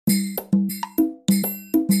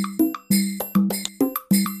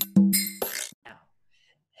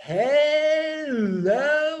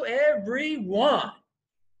everyone.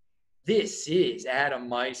 This is Adam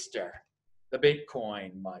Meister, the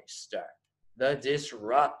Bitcoin Meister, the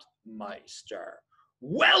Disrupt Meister.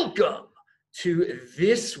 Welcome to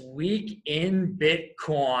This Week in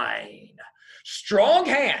Bitcoin. Strong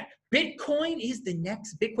hand. Bitcoin is the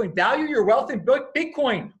next Bitcoin. Value your wealth in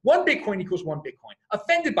Bitcoin. One Bitcoin equals one Bitcoin.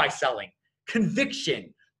 Offended by selling.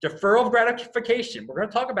 Conviction. Deferral of gratification. We're going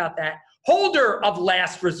to talk about that. Holder of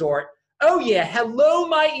last resort. Oh yeah, hello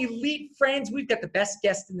my elite friends. We've got the best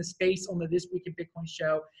guest in the space on the This Week in Bitcoin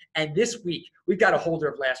show. And this week, we've got a holder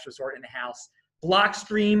of last resort in the house.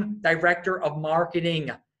 Blockstream Director of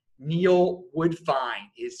Marketing, Neil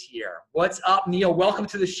Woodfine is here. What's up, Neil? Welcome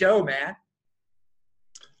to the show, man.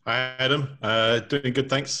 Hi, Adam. Doing good,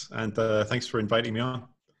 thanks. And thanks for inviting me on.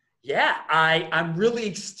 Yeah, I'm really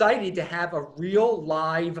excited to have a real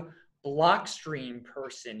live Blockstream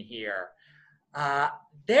person here.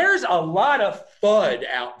 There's a lot of FUD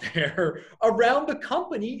out there around the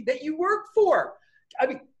company that you work for. I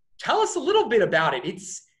mean, tell us a little bit about it.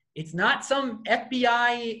 It's not some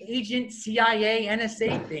FBI agent, CIA,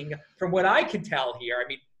 NSA thing from what I can tell here. I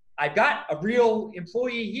mean, I've got a real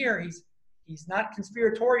employee here. He's not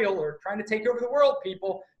conspiratorial or trying to take over the world,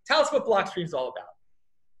 people. Tell us what Blockstream's all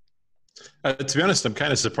about. To be honest, I'm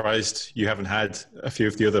kind of surprised you haven't had a few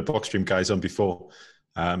of the other Blockstream guys on before.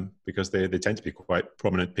 Because they tend to be quite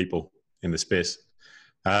prominent people in the space.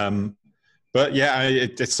 But yeah,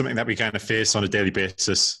 it's something that we kind of face on a daily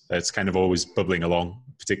basis. It's kind of always bubbling along,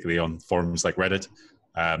 particularly on forums like Reddit.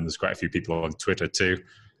 There's quite a few people on Twitter too.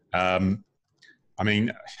 I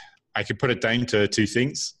mean, I could put it down to two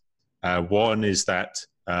things. One is that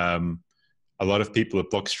a lot of people at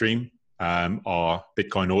Blockstream are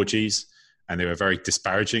Bitcoin orgies, and they were very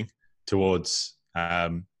disparaging towards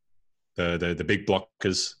the big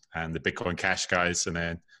blockers and the Bitcoin Cash guys, and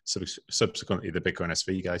then subsequently the Bitcoin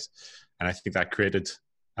SV guys. And I think that created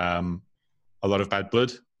a lot of bad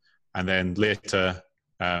blood. And then later,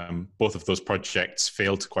 both of those projects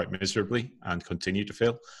failed quite miserably and continue to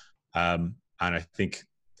fail. And I think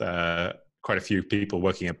quite a few people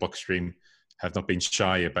working at Blockstream have not been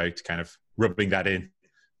shy about kind of rubbing that in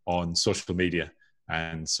on social media.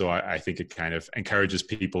 And so I think it kind of encourages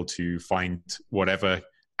people to find whatever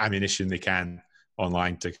ammunition they can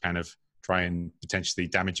online to kind of try and potentially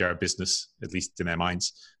damage our business, at least in their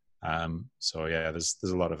minds. So yeah, there's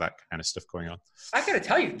a lot of that kind of stuff going on. I got to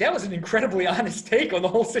tell you, that was an incredibly honest take on the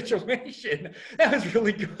whole situation. That was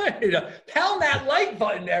really good. Pound that like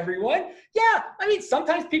button, everyone. Yeah, I mean,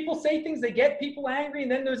 sometimes people say things, they get people angry,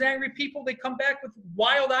 and then those angry people, they come back with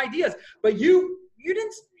wild ideas. But you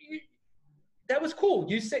didn't. That was cool.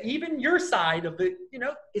 You said even your side of it,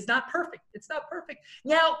 is not perfect. It's not perfect.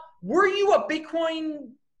 Now, were you a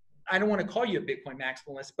Bitcoin, I don't want to call you a Bitcoin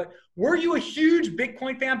maximalist, but were you a huge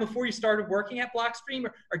Bitcoin fan before you started working at Blockstream,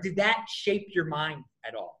 or did that shape your mind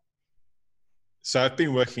at all? So I've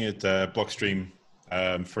been working at Blockstream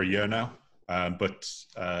for a year now.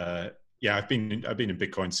 Yeah, I've been in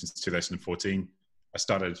Bitcoin since 2014. I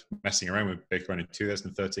started messing around with Bitcoin in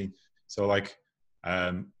 2013. So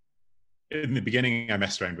in the beginning, I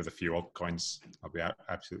messed around with a few altcoins, I'll be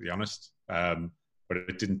absolutely honest. But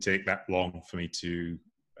it didn't take that long for me to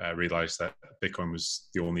realize that Bitcoin was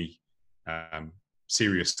the only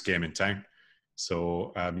serious game in town.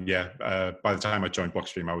 So by the time I joined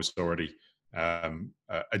Blockstream, I was already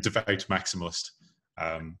a devout maximalist.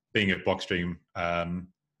 Being at Blockstream,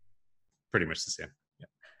 pretty much the same.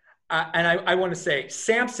 And I want to say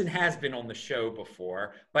Samson has been on the show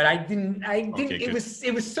before, but I didn't. Okay,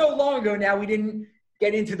 it was so long ago now. We didn't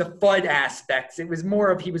get into the FUD aspects. It was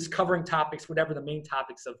more of he was covering topics, whatever the main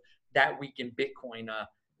topics of that week in Bitcoin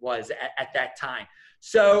was at that time.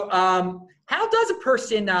 So how does a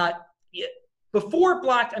person before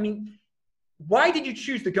Blocked? I mean, why did you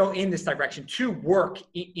choose to go in this direction to work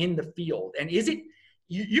in the field? And is it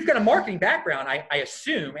you've got a marketing background, I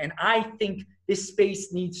assume, and I think this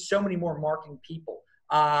space needs so many more marketing people.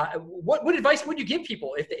 What advice would you give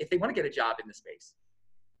people if they want to get a job in the space?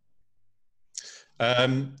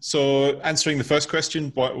 So answering the first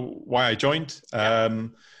question, why I joined. I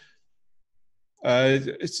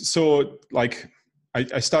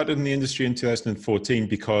started in the industry in 2014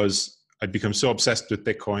 because I'd become so obsessed with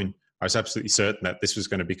Bitcoin. I was absolutely certain that this was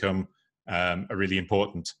going to become a really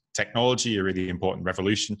important technology, a really important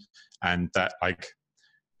revolution, and that,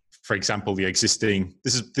 for example, this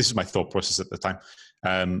is my thought process at the time.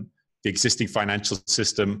 The existing financial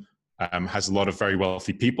system has a lot of very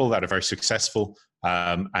wealthy people that are very successful,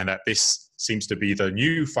 and that this seems to be the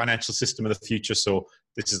new financial system of the future. So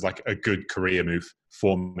this is like a good career move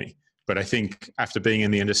for me. But I think after being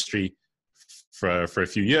in the industry for a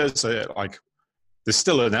few years. Like there's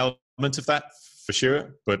still an element of that for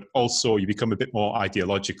sure, but also you become a bit more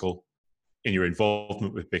ideological in your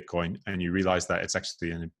involvement with Bitcoin, and you realize that it's actually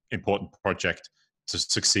an important project to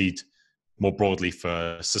succeed more broadly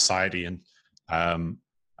for society. And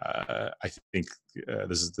I think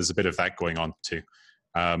there's a bit of that going on too.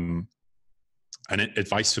 And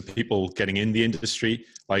advice for people getting in the industry,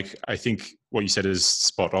 like I think what you said is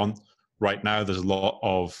spot on. Right now, there's a lot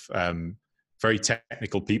of very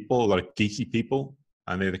technical people, a lot of geeky people,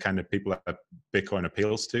 and they're the kind of people that Bitcoin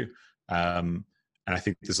appeals to. And I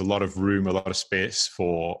think there's a lot of room, a lot of space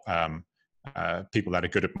for people that are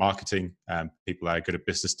good at marketing, people that are good at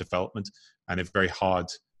business development, and they're very hard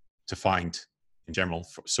to find in general.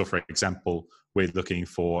 So, for example, we're looking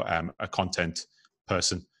for a content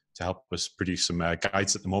person to help us produce some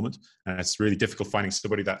guides at the moment, and it's really difficult finding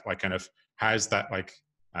somebody that like kind of has that like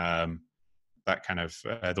that kind of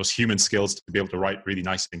those human skills to be able to write really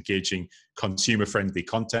nice, engaging, consumer-friendly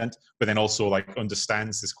content, but then also like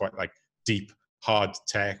understands this quite like deep, hard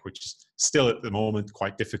tech, which is still at the moment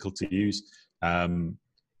quite difficult to use.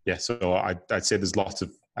 So I'd say there's lots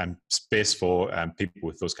of space for people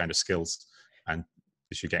with those kind of skills, and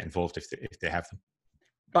they should get involved if they have them.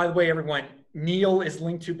 By the way, everyone, Neil is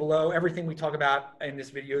linked to below. Everything we talk about in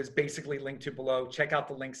this video is basically linked to below. Check out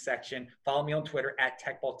the links section. Follow me on Twitter at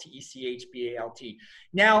TechBalt, TechBalt.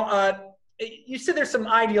 Now, you said there's some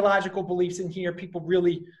ideological beliefs in here. People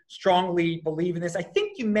really strongly believe in this. I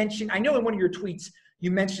think you mentioned, I know in one of your tweets, you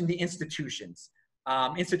mentioned the institutions.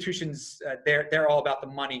 Institutions, they're all about the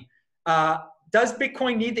money. Does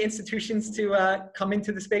Bitcoin need the institutions to come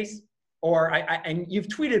into the space? Or and you've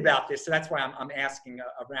tweeted about this, so that's why I'm asking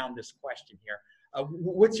around this question here.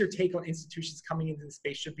 What's your take on institutions coming into the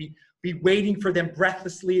space? Should we be waiting for them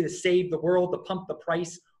breathlessly to save the world, to pump the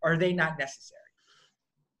price, or are they not necessary?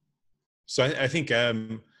 So I think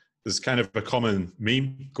there's kind of a common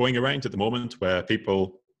meme going around at the moment where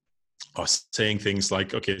people are saying things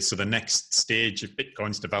like, okay, so the next stage of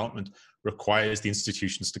Bitcoin's development requires the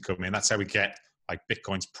institutions to come in. That's how we get like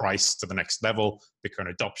Bitcoin's price to the next level, Bitcoin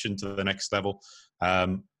adoption to the next level.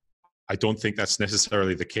 I don't think that's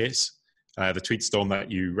necessarily the case. The tweet storm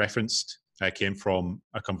that you referenced came from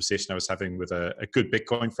a conversation I was having with a good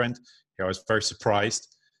Bitcoin friend who I was very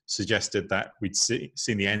surprised suggested that we'd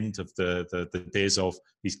seen the end of the days of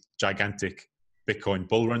these gigantic Bitcoin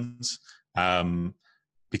bull runs,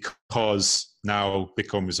 because now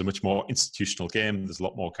Bitcoin was a much more institutional game. There's a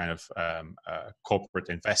lot more kind of corporate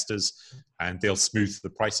investors, and they'll smooth the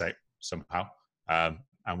price out somehow, and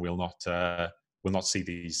we'll not see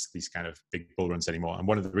these kind of big bull runs anymore. And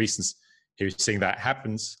one of the reasons he was saying that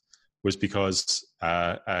happens was because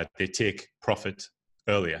they take profit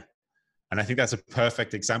earlier. And I think that's a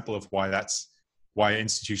perfect example of why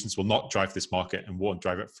institutions will not drive this market and won't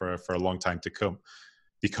drive it for a long time to come.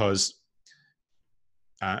 Because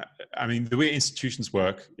I mean, the way institutions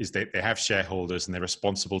work is they have shareholders and they're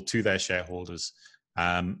responsible to their shareholders.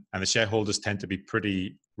 And the shareholders tend to be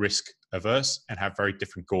pretty risk averse and have very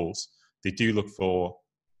different goals. They do look for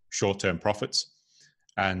short-term profits.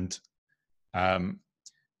 And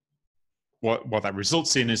what that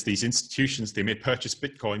results in is these institutions, they may purchase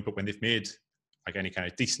Bitcoin, but when they've made like any kind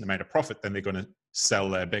of decent amount of profit, then they're going to sell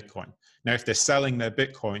their Bitcoin. Now, if they're selling their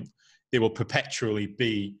Bitcoin, they will perpetually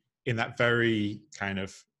be in that very kind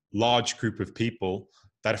of large group of people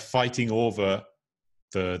that are fighting over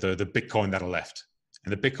the Bitcoin that are left.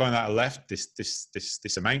 And the Bitcoin that are left,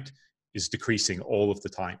 this amount is decreasing all of the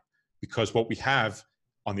time, because what we have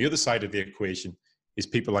on the other side of the equation is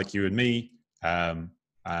people like you and me,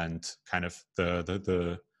 and kind of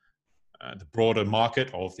the broader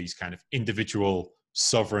market of these kind of individual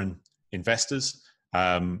sovereign investors,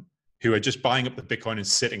 who are just buying up the Bitcoin and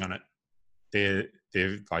sitting on it.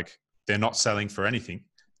 They're not selling for anything.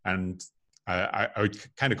 And I would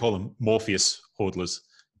kind of call them Morpheus hodlers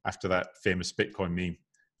after that famous Bitcoin meme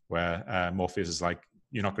where Morpheus is like,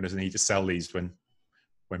 you're not going to need to sell these when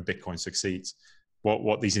Bitcoin succeeds.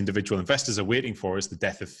 What these individual investors are waiting for is the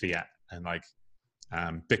death of fiat, and like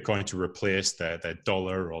Bitcoin to replace their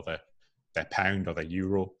dollar or their pound or their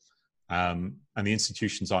euro. And the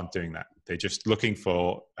institutions aren't doing that. They're just looking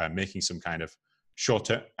for making some kind of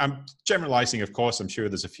short-term. I'm generalizing, of course. I'm sure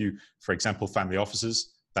there's a few, for example, family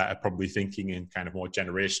offices that are probably thinking in kind of more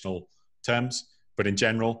generational terms. But in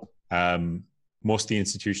general, most of the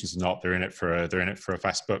institutions are not. They're in it for a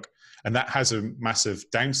fast buck, and that has a massive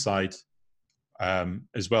downside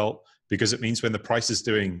as well, because it means when the price is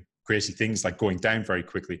doing crazy things like going down very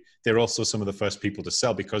quickly, they're also some of the first people to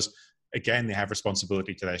sell, because again, they have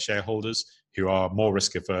responsibility to their shareholders who are more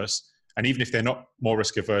risk averse, And even if they're not more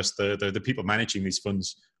risk averse, the people managing these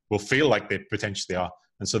funds will feel like they potentially are.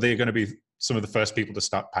 And so they're going to be some of the first people to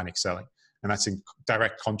start panic selling. And that's in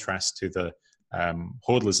direct contrast to the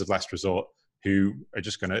hodlers of last resort, who are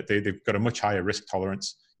just going to, they've got a much higher risk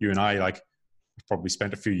tolerance. You and I, like, probably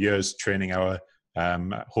spent a few years training our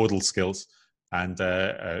hodl skills, and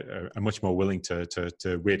are much more willing to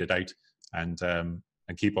wait it out and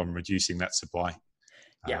keep on reducing that supply.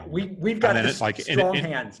 Yeah, we've got this, like, strong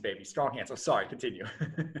hands, baby, strong hands. Oh, sorry, continue.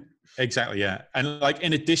 Exactly, yeah. And like,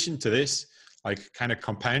 in addition to this, like, kind of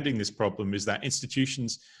compounding this problem is that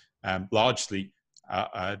institutions largely,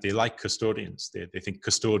 they like custodians. They think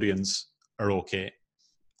custodians are okay.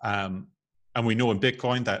 And we know in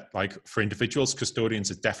Bitcoin that, like, for individuals,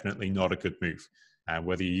 custodians is definitely not a good move.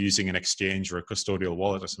 Whether you're using an exchange or a custodial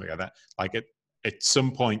wallet or something like that, like, at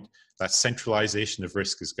some point, that centralization of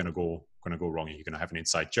risk is going to go wrong. You're going to have an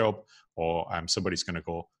inside job, or somebody's going to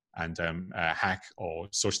go and hack or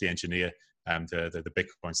socially engineer the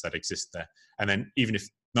Bitcoins that exist there. And then, even if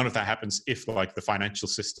none of that happens, if, like, the financial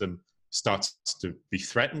system starts to be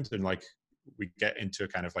threatened and, like, we get into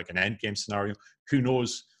kind of like an end game scenario, who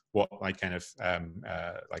knows what, like, kind of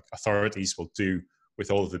like, authorities will do with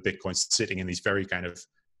all of the Bitcoins sitting in these very kind of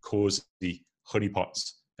cozy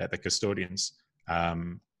honeypots at the custodians.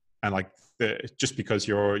 And, like, just because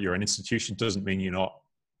you're an institution doesn't mean you're not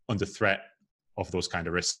under threat of those kind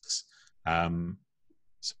of risks.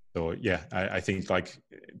 So yeah, I think, like,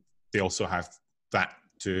 they also have that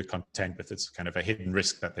to contend with. It's kind of a hidden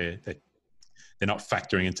risk that they're not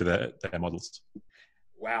factoring into their models.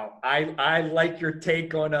 Wow, I like your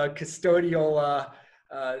take on custodial.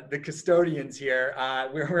 The custodians here,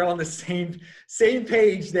 we're on the same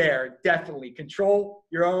page there. Definitely control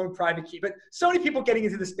your own private key. But so many people getting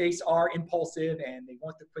into the space are impulsive, and they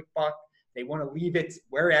want the quick buck. They want to leave it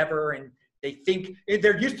wherever, and they think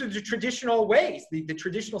they're used to the traditional ways. The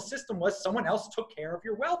traditional system was someone else took care of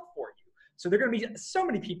your wealth for you. So there are going to be so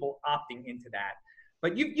many people opting into that.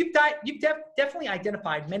 But you've definitely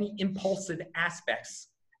identified many impulsive aspects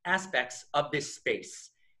of this space.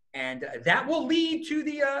 And that will lead to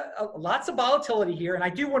the lots of volatility here. And I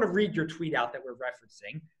do want to read your tweet out that we're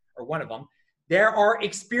referencing, or one of them. There are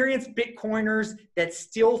experienced Bitcoiners that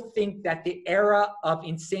still think that the era of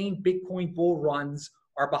insane Bitcoin bull runs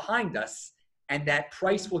are behind us, and that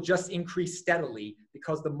price will just increase steadily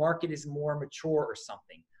because the market is more mature or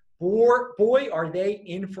something. Boy, are they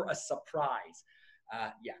in for a surprise.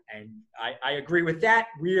 Yeah, and I agree with that.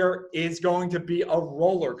 Is going to be a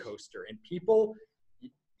roller coaster, and people,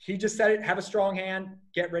 he just said it, have a strong hand,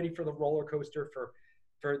 get ready for the roller coaster for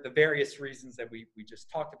the various reasons that we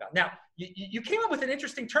just talked about. Now, you came up with an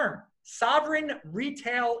interesting term, sovereign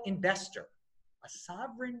retail investor. A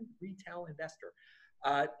sovereign retail investor.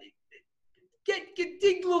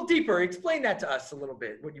 Dig a little deeper. Explain that to us a little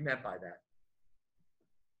bit, what you meant by that.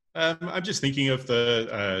 I'm just thinking of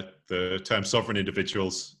the term sovereign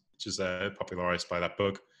individuals, which is popularized by that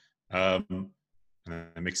book.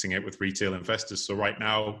 Mixing it with retail investors. So right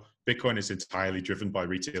now, Bitcoin is entirely driven by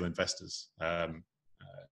retail investors,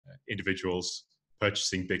 individuals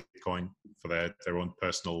purchasing Bitcoin for their own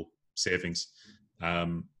personal savings,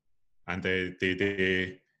 and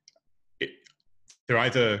they're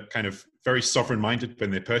either kind of very sovereign-minded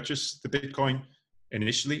when they purchase the Bitcoin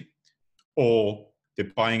initially, or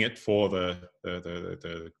they're buying it for the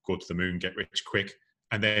go to the moon, get rich quick,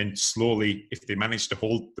 and then slowly, if they manage to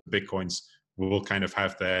hold the Bitcoins, will kind of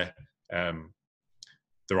have their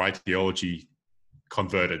ideology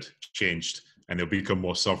converted, changed, and they'll become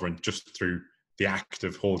more sovereign just through the act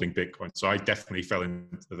of holding Bitcoin. So I definitely fell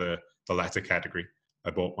into the latter category.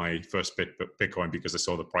 I bought my first Bitcoin because I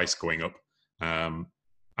saw the price going up,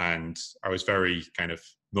 and I was very kind of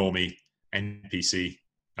normie NPC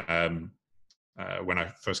when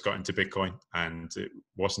I first got into Bitcoin, and it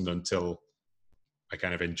wasn't until I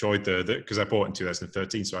kind of enjoyed because I bought in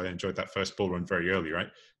 2013, so I enjoyed that first bull run very early, right?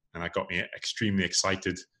 And that got me extremely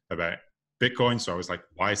excited about Bitcoin. So I was like,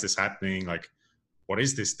 why is this happening? Like, what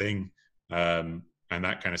is this thing? And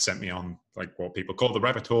that kind of sent me on, like, what people call the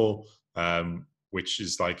rabbit hole, which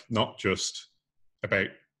is, like, not just about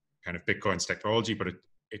kind of Bitcoin's technology, but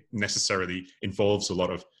it necessarily involves a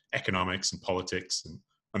lot of economics and politics, and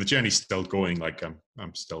the journey's still going. Like,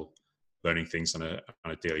 I'm still learning things on a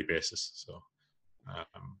daily basis. So.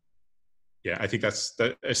 Yeah, I think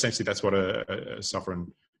essentially that's what a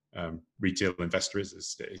sovereign retail investor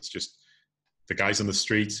is. It's just the guys on the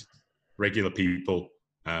street, regular people,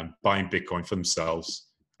 buying Bitcoin for themselves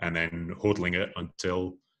and then hodling it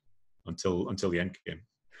until the end game.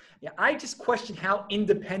 Yeah, I just question how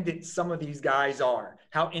independent some of these guys are,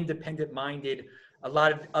 how independent minded A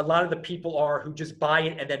lot of the people are who just buy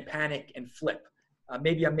it and then panic and flip.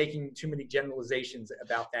 Maybe I'm making too many generalizations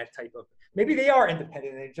about that type of. Maybe they are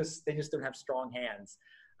independent. They just don't have strong hands.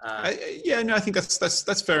 I think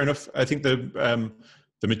that's fair enough. I think the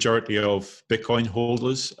majority of Bitcoin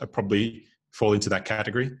holders are probably fall into that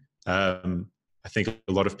category. I think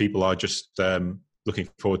a lot of people are just looking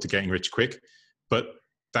forward to getting rich quick, but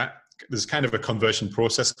there's kind of a conversion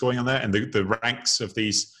process going on there, and the ranks of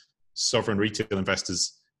these sovereign retail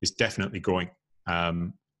investors is definitely growing.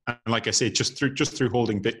 And like I say, just through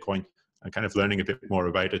holding Bitcoin and kind of learning a bit more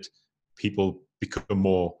about it, people become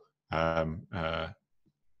more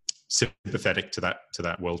sympathetic to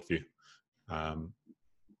that worldview.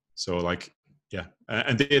 So like, yeah,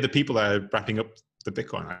 and they're the people that are wrapping up the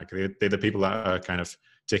Bitcoin. Like they're the people that are kind of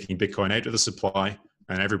taking Bitcoin out of the supply,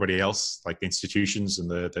 and everybody else, like the institutions and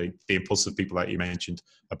the impulsive people that you mentioned,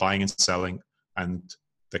 are buying and selling, and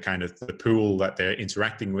the kind of the pool that they're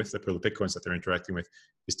interacting with, the pool of Bitcoins that they're interacting with,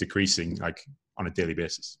 is decreasing like on a daily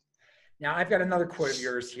basis. Now, I've got another quote of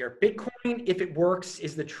yours here. Bitcoin, if it works,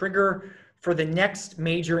 is the trigger for the next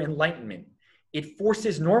major enlightenment. It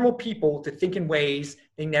forces normal people to think in ways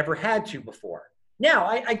they never had to before. Now,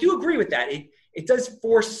 I do agree with that. It does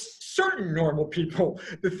force certain normal people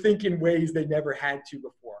to think in ways they never had to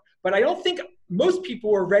before. But I don't think most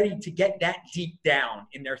people are ready to get that deep down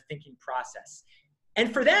in their thinking process.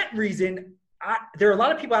 And for that reason, there are a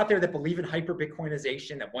lot of people out there that believe in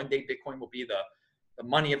hyperbitcoinization, that one day Bitcoin will be the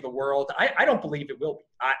money of the world. I don't believe it will be.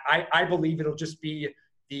 I believe it'll just be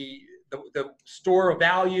the store of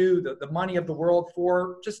value, the money of the world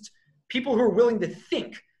for just people who are willing to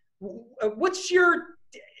think. What's your,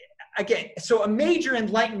 again, so a major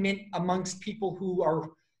enlightenment amongst people who are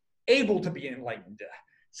able to be enlightened.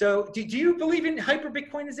 So do you believe in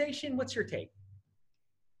hyperbitcoinization? What's your take?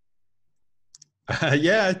 I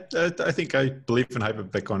think I believe in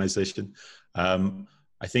hyperbitcoinization.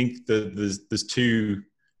 I think that there's two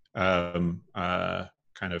kind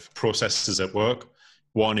of processes at work.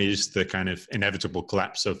 One is the kind of inevitable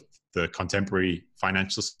collapse of the contemporary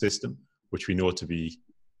financial system, which we know to be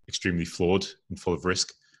extremely flawed and full of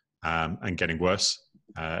risk, and getting worse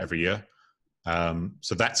every year.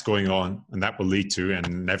 So that's going on, and that will lead to an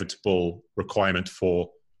inevitable requirement for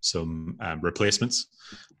some replacements.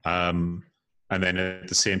 And then at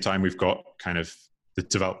the same time, we've got kind of the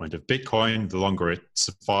development of Bitcoin. The longer it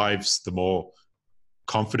survives, the more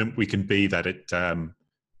confident we can be that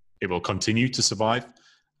it will continue to survive.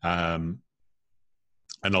 And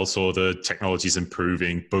also the technology is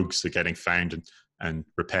improving, bugs are getting found and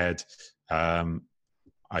repaired.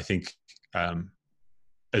 I think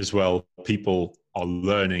as well, people are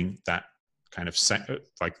learning that kind of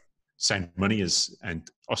sound money and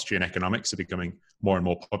Austrian economics are becoming more and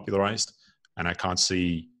more popularized. And I can't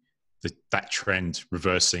see that trend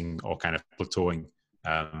reversing or kind of plateauing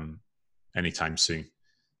anytime soon.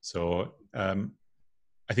 So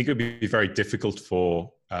I think it would be very difficult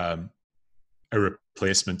for a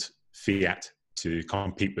replacement fiat to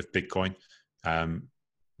compete with Bitcoin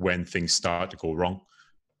when things start to go wrong,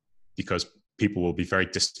 because people will be very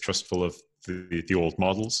distrustful of the old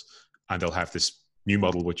models, and they'll have this new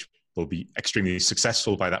model which will be extremely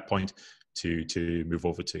successful by that point to move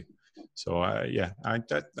over to. So I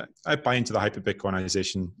buy into the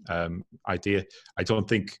hyperbitcoinization idea. I don't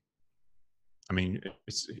think, I mean,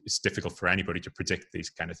 it's difficult for anybody to predict these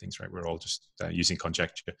kind of things, right? We're all just using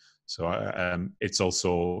conjecture. So it's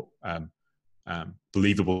also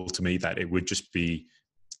believable to me that it would just be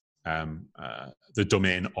the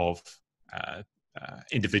domain of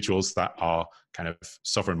individuals that are kind of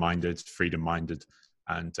sovereign-minded, freedom-minded,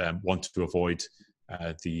 and want to avoid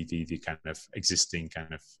the kind of existing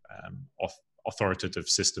kind of authoritative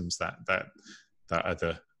systems that are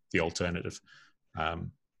the alternative.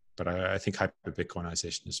 But I think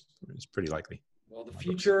hyperbitcoinization is pretty likely. Well, the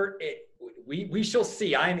future, we shall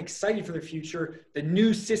see. I am excited for the future. The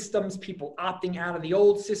new systems, people opting out of the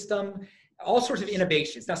old system, all sorts of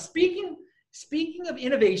innovations. Now, speaking of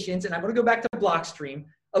innovations, and I'm going to go back to Blockstream,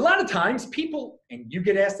 a lot of times people, and you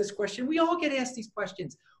get asked this question, we all get asked these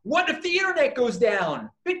questions. What if the internet goes down?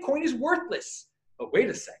 Bitcoin is worthless. But wait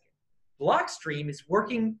a second. Blockstream is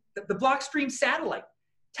working, the Blockstream satellite.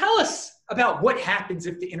 Tell us about what happens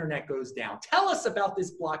if the internet goes down. Tell us about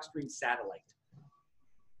this Blockstream satellite.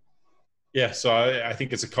 Yeah, so I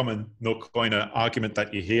think it's a common no-coin argument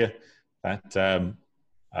that you hear that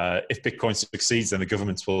if Bitcoin succeeds, then the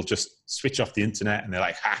governments will just switch off the internet and they're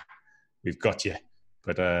like, ha, we've got you.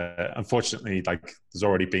 But unfortunately, like there's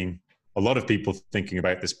already been a lot of people thinking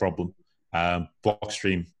about this problem.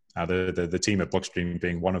 Blockstream, the team at Blockstream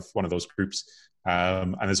being one of those groups,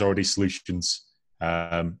 and there's already solutions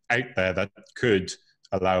out there that could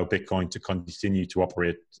allow Bitcoin to continue to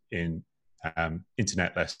operate in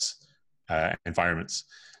internetless environments.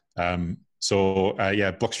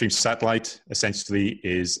 Blockstream Satellite essentially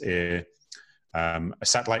is a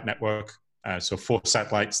satellite network. So 4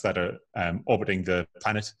 satellites that are orbiting the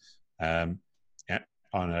planet on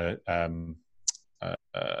a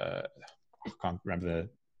I can't remember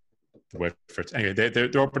the word for it. Anyway, they're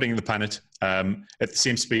orbiting the planet at the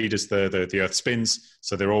same speed as the Earth spins,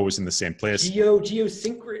 so they're always in the same place.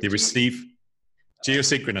 Geosynchronous. They receive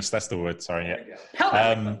geosynchronous. That's the word. Sorry.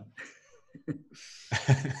 Yeah.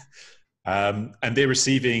 And they're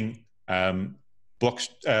receiving Bitcoin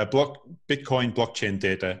blockchain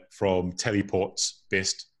data from teleports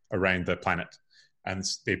based around the planet, and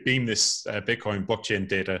they beam this Bitcoin blockchain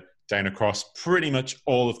data down across pretty much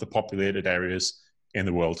all of the populated areas in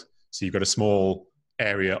the world. So you've got a small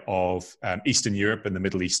area of Eastern Europe and the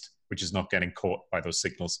Middle East, which is not getting caught by those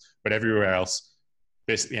signals. But everywhere else,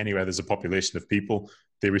 basically anywhere there's a population of people,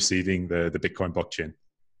 they're receiving the Bitcoin blockchain.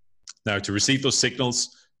 Now, to receive those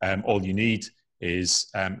signals, all you need is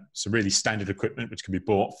some really standard equipment, which can be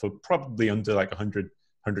bought for probably under like $100,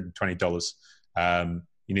 $120.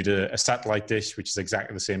 You need a satellite dish, which is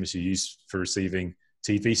exactly the same as you use for receiving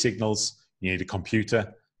TV signals. You need a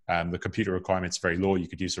computer. The computer requirement's very low. You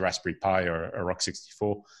could use a Raspberry Pi or a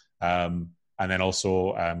Rock64. And then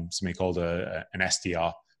also something called an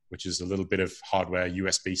SDR, which is a little bit of hardware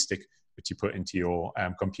USB stick, which you put into your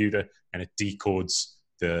computer, and it decodes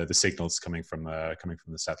the signals coming from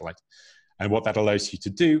the satellite. And what that allows you to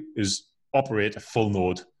do is operate a full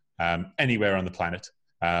node anywhere on the planet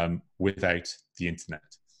without the internet.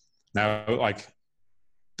 Now, like,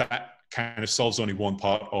 that kind of solves only one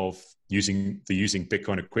part of using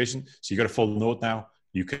Bitcoin equation. So you got a full node now.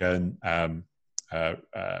 You can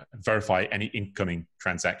verify any incoming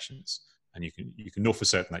transactions, and you can know for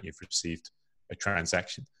certain that you've received a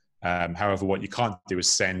transaction. However, what you can't do is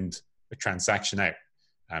send a transaction out,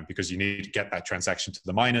 because you need to get that transaction to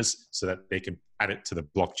the miners so that they can add it to the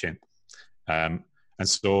blockchain. And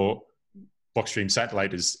so Blockstream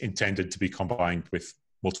Satellite is intended to be combined with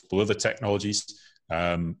multiple other technologies.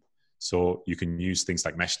 So you can use things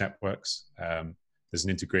like mesh networks. There's an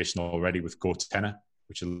integration already with GoTenor,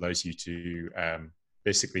 which allows you to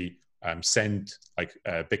basically send like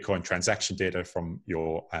Bitcoin transaction data from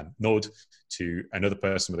your node to another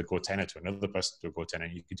person with a GoTenor, to another person to a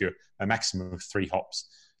GoTenor. You could do a maximum of 3 hops.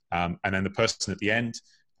 And then the person at the end,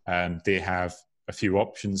 they have a few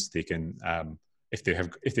options. They can,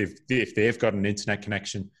 if they've got an internet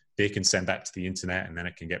connection, they can send that to the internet, and then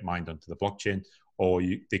it can get mined onto the blockchain. Or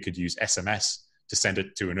they could use SMS to send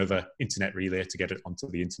it to another internet relay to get it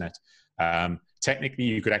onto the internet. Technically,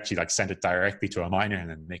 you could actually like send it directly to a miner, and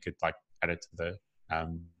then they could like add it to the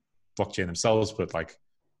blockchain themselves, but like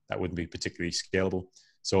that wouldn't be particularly scalable.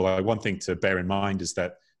 So one thing to bear in mind is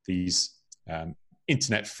that these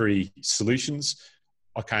internet-free solutions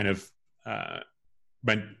are kind of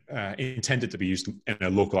intended to be used in a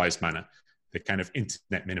localized manner. They're kind of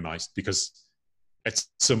internet minimized, because at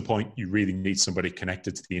some point you really need somebody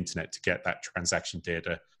connected to the internet to get that transaction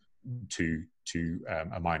data to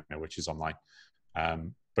a miner, which is online.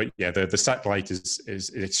 But yeah, the satellite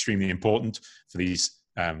is extremely important for these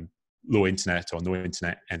low internet or no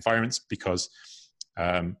internet environments, because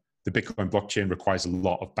the Bitcoin blockchain requires a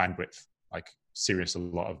lot of bandwidth, like a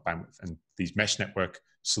lot of bandwidth. And these mesh network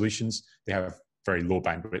solutions, they have very low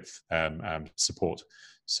bandwidth support.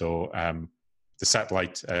 So the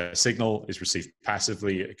satellite signal is received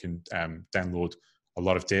passively. It can download a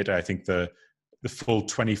lot of data. I think the full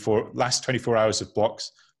last 24 hours of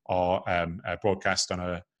blocks are broadcast on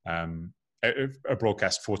a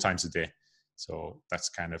broadcast 4 times a day. So that's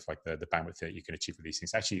kind of like the bandwidth that you can achieve with these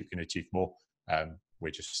things. Actually, you can achieve more. We're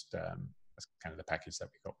just that's kind of the package that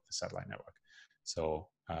we got with the satellite network. So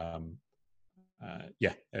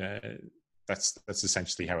that's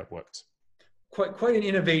essentially how it works. Quite an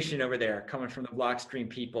innovation over there coming from the Blockstream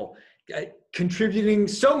people, contributing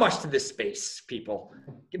so much to this space. People,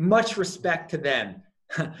 much respect to them.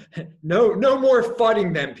 No more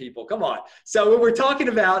fudding them, people. Come on. So when we're talking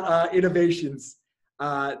about innovations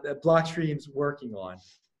that Blockstream's working on,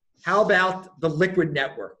 how about the Liquid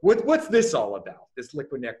Network? What's this all about? This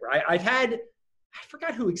Liquid Network. I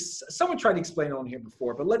forgot who. Someone tried to explain it on here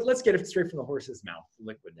before, but let's get it straight from the horse's mouth. The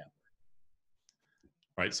Liquid Network.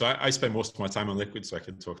 Right, so I spend most of my time on Liquid, so I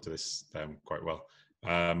can talk to this quite well.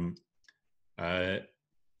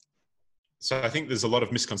 So I think there's a lot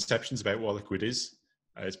of misconceptions about what Liquid is.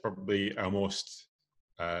 It's probably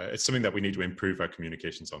it's something that we need to improve our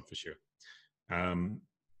communications on, for sure.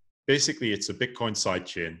 Basically, it's a Bitcoin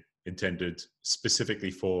sidechain intended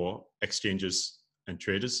specifically for exchanges and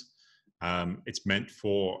traders. It's meant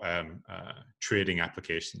for trading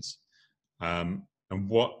applications. And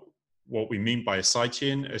what we mean by a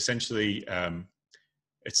sidechain, essentially,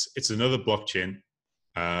 it's another blockchain,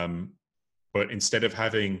 but instead of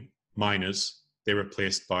having miners, they're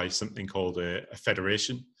replaced by something called a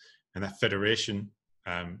federation. And that federation,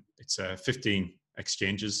 it's 15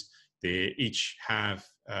 exchanges. They each have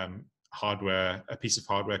a piece of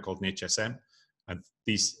hardware called an HSM. And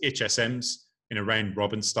these HSMs, in a round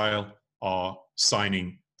robin style, are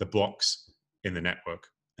signing the blocks in the network.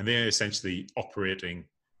 And they're essentially operating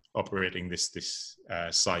this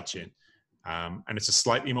sidechain. And it's a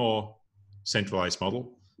slightly more centralized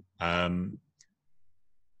model,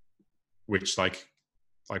 which like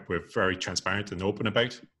we're very transparent and open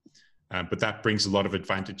about. But that brings a lot of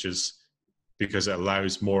advantages because it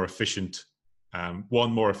allows more efficient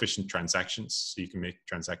transactions, so you can make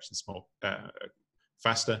transactions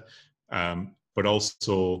faster, but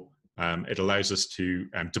also it allows us to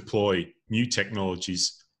deploy new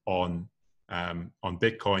technologies on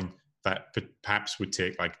Bitcoin that perhaps would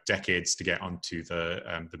take like decades to get onto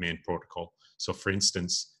the main protocol. So, for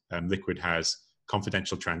instance, Liquid has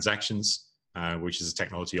confidential transactions, which is a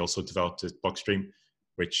technology also developed at Blockstream,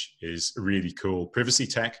 which is a really cool privacy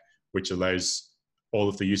tech, which allows all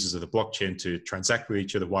of the users of the blockchain to transact with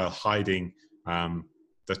each other while hiding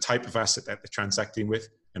the type of asset that they're transacting with,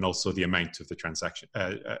 and also the amount of the transaction,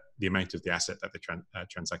 the amount of the asset that they're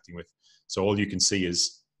transacting with. So all you can see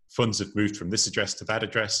is funds have moved from this address to that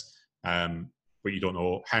address, but you don't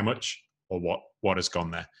know how much or what has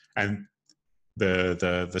gone there. And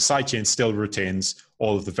the sidechain still retains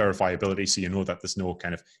all of the verifiability, so you know that there's no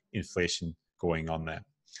kind of inflation going on there.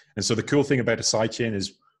 And so the cool thing about a sidechain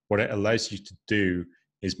is what it allows you to do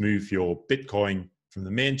is move your Bitcoin from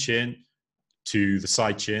the main chain to the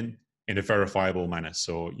sidechain in a verifiable manner.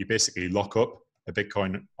 So you basically lock up a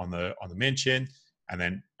Bitcoin on the main chain, and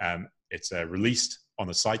then it's released on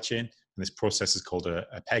the sidechain. And this process is called a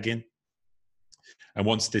peg-in. And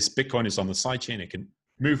once this Bitcoin is on the sidechain, it can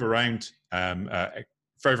move around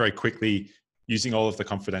very, very quickly using all of the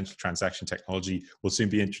confidential transaction technology. We'll soon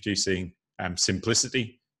be introducing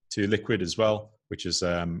simplicity to Liquid as well, which is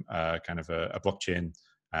kind of a blockchain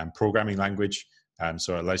programming language.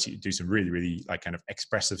 So it allows you to do some really, really like kind of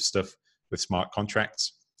expressive stuff with smart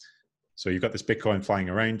contracts. So you've got this Bitcoin flying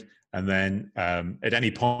around, and then at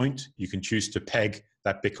any point you can choose to peg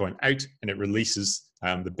that Bitcoin out, and it releases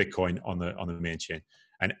the Bitcoin on the main chain.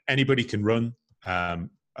 And anybody can run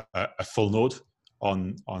a full node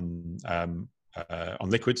on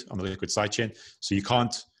Liquid, on the Liquid sidechain. So you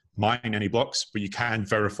can't mine any blocks, but you can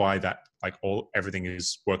verify that like everything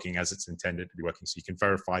is working as it's intended to be working. So you can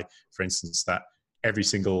verify, for instance, that every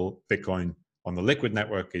single Bitcoin on the Liquid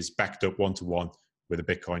network is backed up one-to-one with a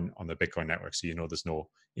Bitcoin on the Bitcoin network. So you know there's no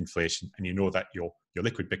inflation, and you know that your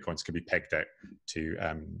Liquid Bitcoins can be pegged out to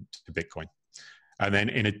Bitcoin. And then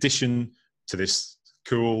in addition to this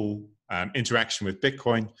cool interaction with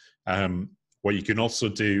Bitcoin, what you can also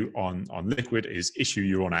do on Liquid is issue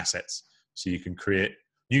your own assets. So you can create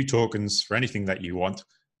new tokens for anything that you want,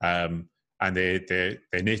 and they're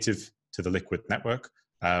native to the Liquid network.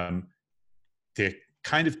 They're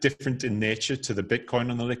kind of different in nature to the Bitcoin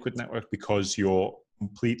on the Liquid network because you're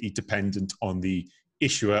completely dependent on the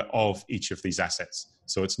issuer of each of these assets.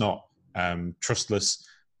 So it's not trustless.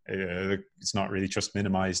 It's not really trust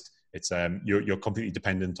minimized. It's you're completely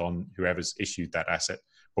dependent on whoever's issued that asset.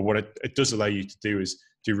 But what it does allow you to do is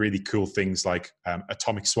do really cool things like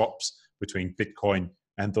atomic swaps between Bitcoin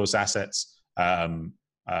and those assets. And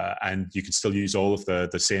you can still use all of the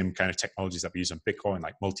same kind of technologies that we use on Bitcoin,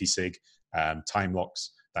 like multi-sig, time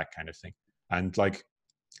locks, that kind of thing. And like,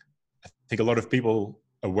 I think a lot of people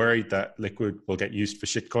are worried that Liquid will get used for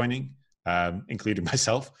shitcoining, including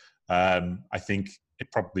myself. I think it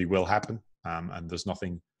probably will happen, and there's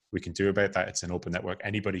nothing we can do about that. It's an open network.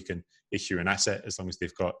 Anybody can issue an asset as long as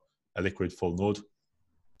they've got a Liquid full node.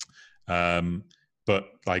 But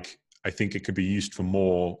like, I think it could be used for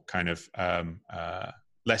more kind of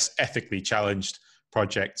less ethically challenged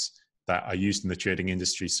projects that are used in the trading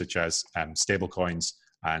industry, such as stable coins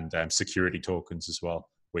and security tokens as well,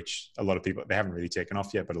 which a lot of people, they haven't really taken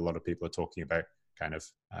off yet, but a lot of people are talking about kind of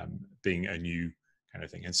being a new kind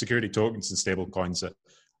of thing. And security tokens and stable coins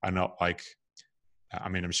are not like, I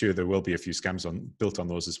mean, I'm sure there will be a few scams built on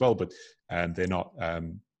those as well, but they're not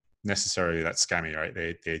necessarily that scammy, right?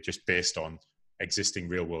 They're just based on existing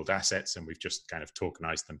real world assets, and we've just kind of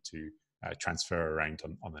tokenized them to transfer around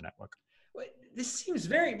on the network. This seems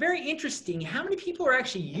very, very interesting. How many people are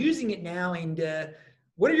actually using it now, and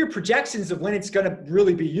what are your projections of when it's going to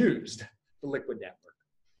really be used, the Liquid network?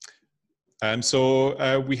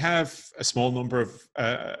 So we have a small number of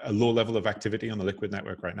a low level of activity on the Liquid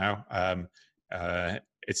network right now.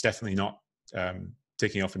 It's definitely not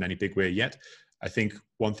taking off in any big way yet. I think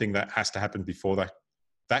one thing that has to happen before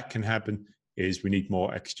that can happen is we need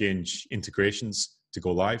more exchange integrations to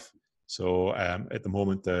go live. So at the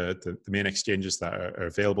moment, the main exchanges that are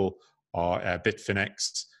available are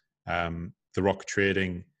Bitfinex, the Rock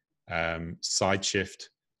Trading, SideShift,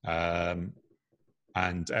 and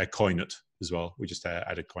Coinit as well. We just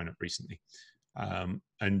added Coinit recently.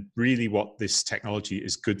 And really what this technology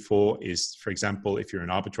is good for is, for example, if you're an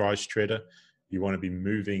arbitrage trader, you want to be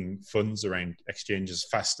moving funds around exchanges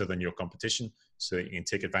faster than your competition so that you can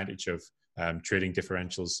take advantage of trading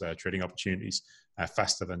differentials, trading opportunities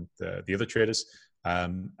faster than the other traders.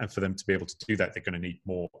 And for them to be able to do that, they're going to need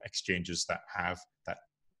more exchanges that have that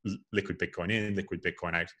liquid Bitcoin in, liquid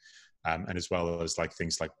Bitcoin out, and as well as like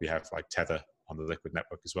things like we have like Tether on the Liquid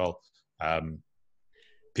network as well.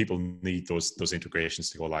 People need those integrations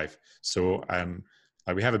to go live. So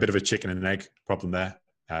we have a bit of a chicken and egg problem there,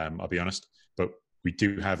 I'll be honest. But we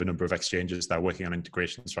do have a number of exchanges that are working on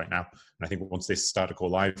integrations right now. And I think once they start to go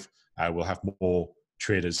live, we'll have more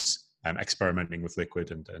traders experimenting with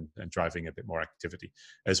Liquid and driving a bit more activity.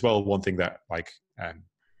 As well, one thing that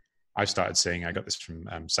I've started saying, I got this from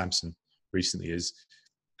Samson recently, is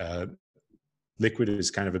Liquid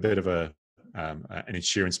is kind of a bit of an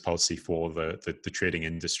insurance policy for the trading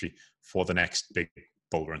industry for the next big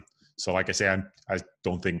bull run. So like I say, I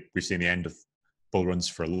don't think we've seen the end of bull runs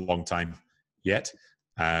for a long time yet.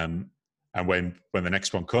 And when the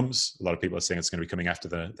next one comes, a lot of people are saying it's going to be coming after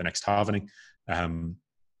the next halvening.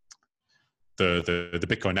 The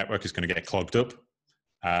Bitcoin network is going to get clogged up.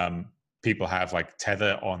 People have like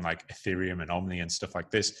Tether on like Ethereum and Omni and stuff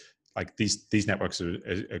like this. Like these networks are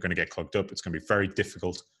going to get clogged up. It's going to be very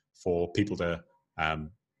difficult for people to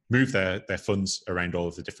move their funds around all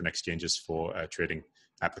of the different exchanges for trading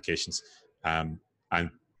applications. And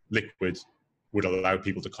Liquid would allow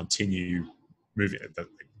people to continue moving.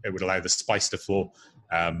 It would allow the spice to flow.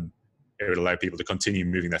 It would allow people to continue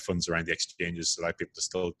moving their funds around the exchanges, allow people to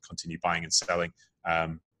still continue buying and selling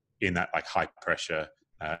in that like high pressure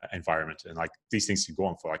environment. And like these things can go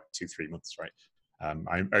on for like 2-3 months, right?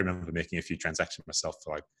 I remember making a few transactions myself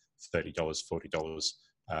for like $30,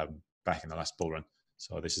 $40 back in the last bull run.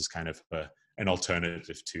 So this is kind of an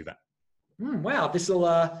alternative to that. Wow, this will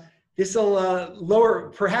lower,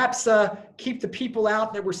 perhaps keep the people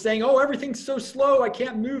out that were saying, "Oh, everything's so slow, I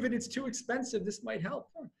can't move it, it's too expensive." This might help.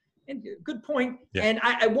 And good point. Yeah.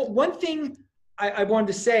 And one thing I wanted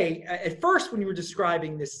to say at first when you were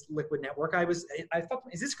describing this Liquid network, I thought,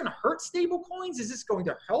 is this going to hurt stable coins? Is this going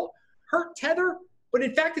to hurt Tether? But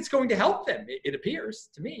in fact, it's going to help them. It appears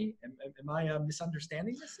to me. Am I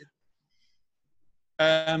misunderstanding this?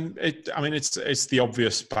 It's the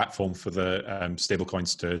obvious platform for the stable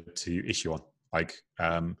coins to issue on. Like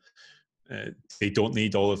they don't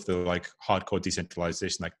need all of the like hardcore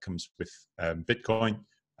decentralization that comes with Bitcoin.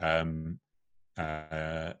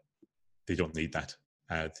 They don't need that.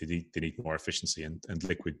 They need more efficiency, and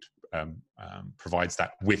Liquid provides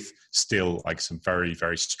that with still like some very,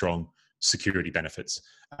 very strong security benefits.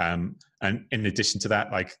 And in addition to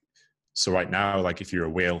that, like, so right now, like if you're a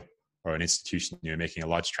whale or an institution, you're making a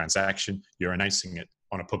large transaction, you're announcing it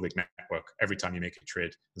on a public network every time you make a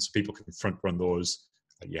trade. And so people can front run those.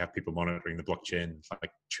 Like you have people monitoring the blockchain,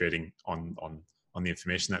 like trading on the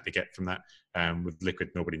information that they get from that. With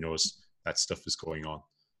Liquid, nobody knows that stuff is going on.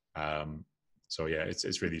 So yeah,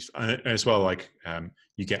 it's really, and as well, like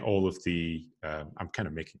you get all of the, I'm kind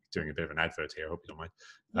of doing a bit of an advert here, I hope you don't mind.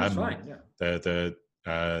 That's fine,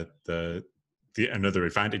 yeah. The another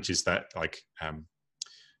advantage is that like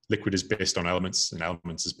Liquid is based on Elements and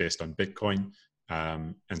Elements is based on Bitcoin.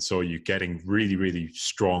 And so you're getting really, really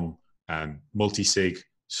strong multi-sig,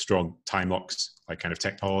 strong time locks, like kind of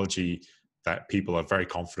technology that people are very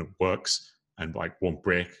confident works and like won't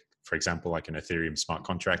break. For example, like an Ethereum smart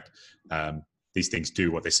contract, these things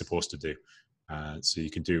do what they're supposed to do. So you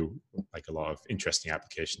can do like a lot of interesting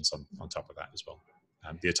applications on top of that as well.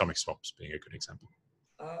 The atomic swaps being a good example.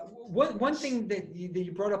 One thing that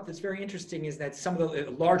you brought up that's very interesting is that some of the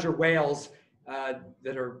larger whales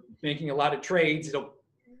that are making a lot of trades, it'll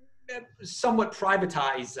somewhat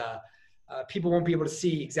privatize. People won't be able to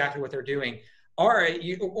see exactly what they're doing.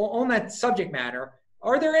 On that subject matter,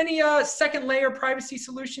 are there any second layer privacy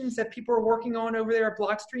solutions that people are working on over there at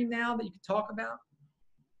Blockstream now that you could talk about?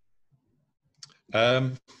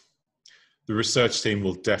 The research team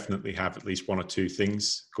will definitely have at least one or two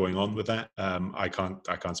things going on with that. I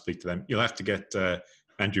can't speak to them. You'll have to get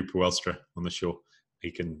Andrew Puelstra on the show.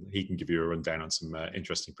 He can give you a rundown on some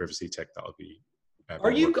interesting privacy tech that'll be.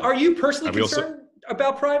 Are you personally concerned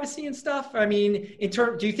about privacy and stuff? I mean,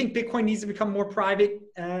 do you think Bitcoin needs to become more private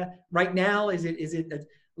right now? Is it a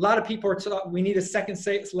lot of people are we need a second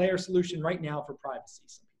layer solution right now for privacy,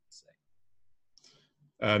 some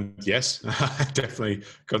people say. Yes, definitely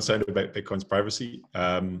concerned about Bitcoin's privacy.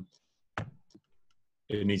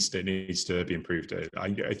 It needs to be improved.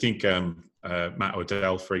 I think Matt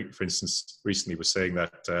Odell, for instance, recently was saying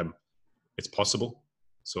that it's possible.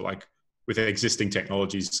 So, like with existing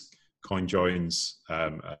technologies, CoinJoins,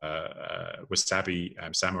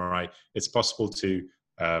 Wasabi, Samurai, it's possible to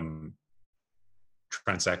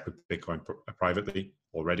transact with Bitcoin privately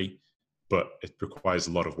already, but it requires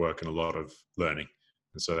a lot of work and a lot of learning.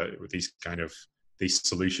 And so that with these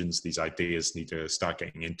solutions, these ideas need to start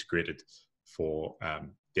getting integrated for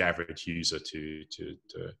the average user to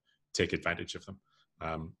take advantage of them.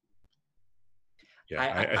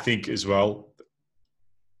 I think as well,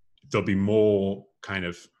 there'll be more kind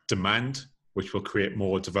of demand, which will create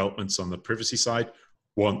more developments on the privacy side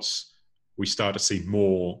once we start to see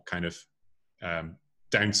more kind of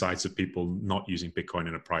downsides of people not using Bitcoin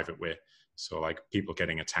in a private way. So like people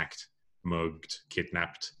getting attacked, mugged,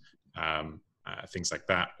 kidnapped, things like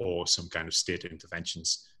that, or some kind of state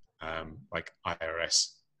interventions like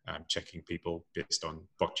IRS checking people based on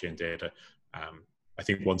blockchain data. I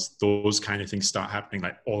think once those kind of things start happening,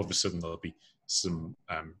 like all of a sudden there'll be some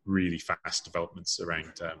really fast developments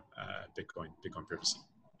around Bitcoin privacy.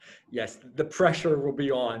 Yes, the pressure will be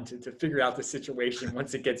on to figure out the situation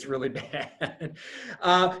once it gets really bad.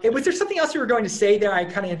 Hey, was there something else you were going to say there? I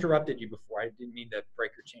kind of interrupted you before. I didn't mean to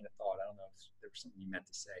break your chain of thought. I don't know if there was something you meant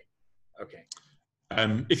to say. Okay.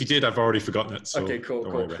 If you did, I've already forgotten it. So okay,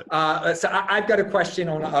 cool. So I've got a question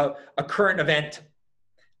on a current event.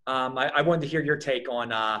 I wanted to hear your take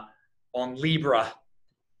on Libra.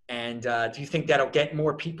 And do you think that'll get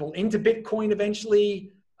more people into Bitcoin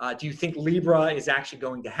eventually? Do you think Libra is actually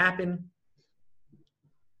going to happen?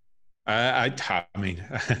 I mean,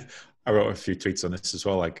 I wrote a few tweets on this as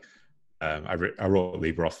well. Like, I wrote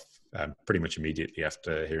Libra off pretty much immediately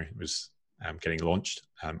after hearing it was getting launched.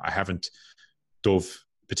 I haven't dove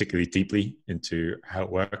particularly deeply into how it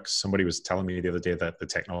works. Somebody was telling me the other day that the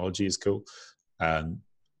technology is cool. I'm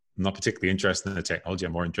not particularly interested in the technology.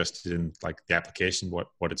 I'm more interested in like the application, what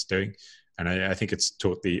it's doing. And I think it's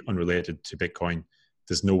totally unrelated to Bitcoin.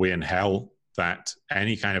 There's no way in hell that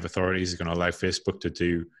any kind of authorities are going to allow Facebook to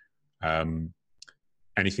do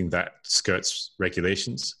anything that skirts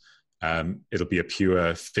regulations. It'll be a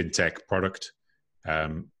pure fintech product.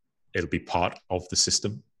 It'll be part of the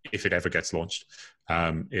system if it ever gets launched.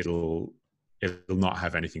 It'll not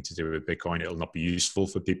have anything to do with Bitcoin. It'll not be useful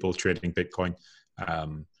for people trading Bitcoin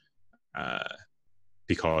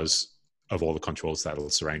because of all the controls that'll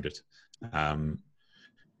surround it.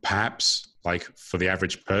 Perhaps like for the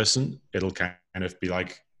average person, it'll kind of be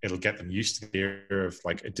like, it'll get them used to the idea of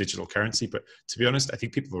like a digital currency. But to be honest, I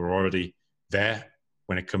think people are already there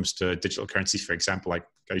when it comes to digital currency. For example, like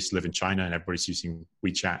I used to live in China and everybody's using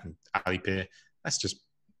WeChat and Alipay. That's just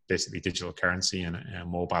basically digital currency and a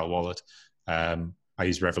mobile wallet. I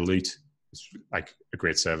use Revolut. It's like a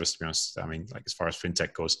great service, to be honest. I mean, like as far as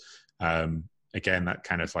fintech goes, again, that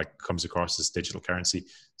kind of like comes across as digital currency.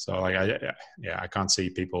 So like, I can't see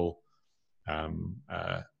people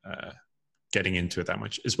getting into it that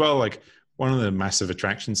much as well. Like one of the massive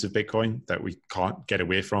attractions of Bitcoin that we can't get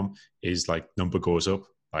away from is like number goes up.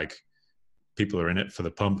 Like people are in it for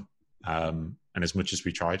the pump. And as much as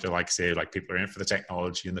we try to like say like people are in it for the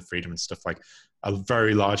technology and the freedom and stuff, like a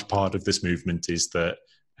very large part of this movement is that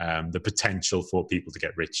the potential for people to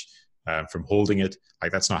get rich from holding it.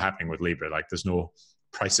 Like that's not happening with Libra. Like there's no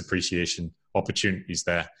price appreciation opportunities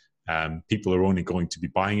there. People are only going to be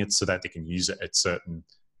buying it so that they can use it at certain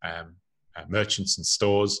merchants and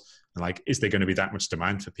stores. And like, is there going to be that much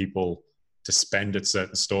demand for people to spend at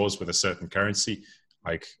certain stores with a certain currency?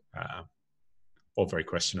 Like, all very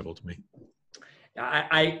questionable to me.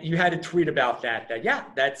 You had a tweet about that.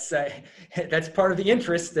 That's part of the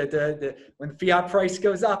interest that when fiat price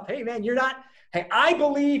goes up, hey man, hey, I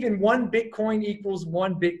believe in one Bitcoin equals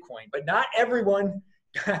one Bitcoin, but not everyone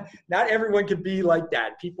can be like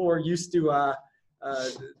that. People are used to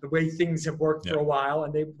the way things have worked for a while,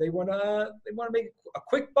 and they want to make a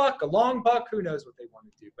quick buck, a long buck. Who knows what they want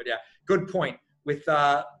to do? But yeah, good point. With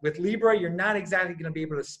Libra, you're not exactly going to be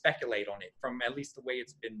able to speculate on it from at least the way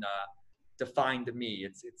it's been defined to me.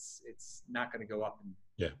 It's not going to go up. And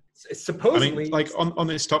supposedly, I mean, like on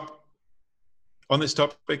this topic,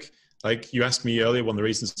 like you asked me earlier, one of the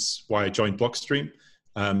reasons why I joined Blockstream.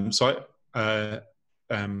 So a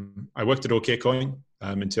I worked at OKCoin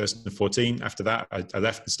in 2014. After that, I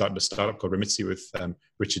left and started a startup called Remitsi with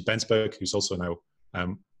Richard Bensberg, who's also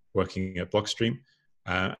now working at Blockstream.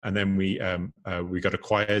 And then we got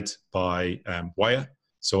acquired by Wire.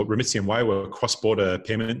 So Remitsi and Wire were cross-border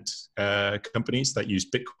payment companies that use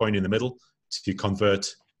Bitcoin in the middle to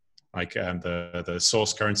convert like the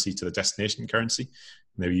source currency to the destination currency.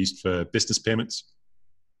 And they were used for business payments.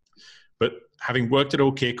 But having worked at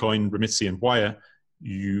OKCoin, Remitsi, and Wire,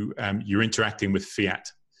 you're interacting with fiat.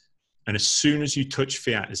 And as soon as you touch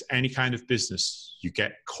fiat as any kind of business, you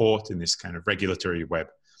get caught in this kind of regulatory web.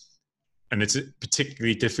 And it's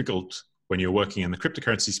particularly difficult when you're working in the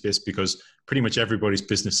cryptocurrency space because pretty much everybody's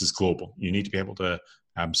business is global. You need to be able to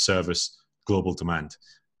service global demand.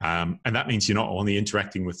 And that means you're not only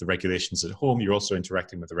interacting with the regulations at home, you're also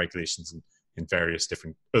interacting with the regulations in various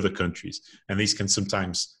different other countries. And these can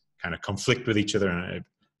sometimes kind of conflict with each other, and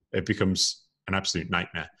it becomes an absolute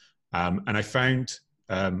nightmare. And I found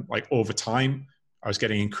like over time, I was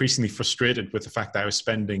getting increasingly frustrated with the fact that I was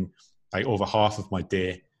spending like over half of my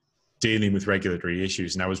day dealing with regulatory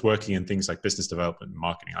issues. And I was working in things like business development and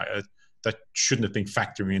marketing. That shouldn't have been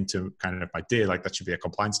factoring into kind of my day. Like that should be a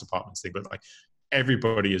compliance department thing, but like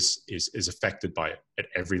everybody is affected by it at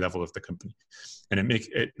every level of the company. And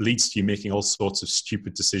it leads to you making all sorts of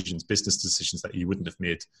stupid decisions, business decisions that you wouldn't have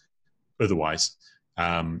made otherwise.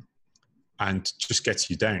 And just gets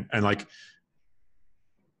you down. And like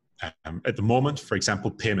at the moment, for example,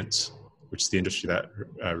 payments, which is the industry that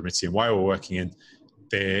Remitsi and Wire were working in,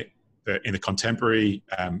 they're in the contemporary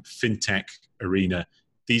fintech arena.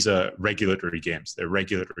 These are regulatory games. They're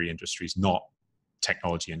regulatory industries, not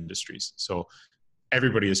technology industries. So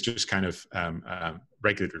everybody is just kind of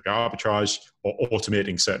regulatory arbitrage or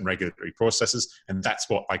automating certain regulatory processes. And that's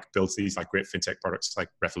what like builds these like great fintech products like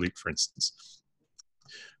Revolut, for instance.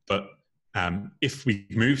 But if we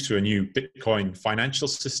move to a new Bitcoin financial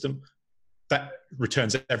system, that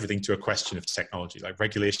returns everything to a question of technology. Like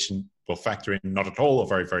regulation will factor in not at all or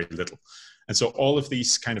very, very little. And so all of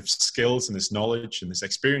these kind of skills and this knowledge and this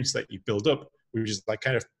experience that you build up, which is like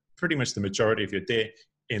kind of pretty much the majority of your day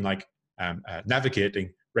in like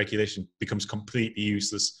navigating regulation, becomes completely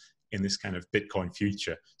useless in this kind of Bitcoin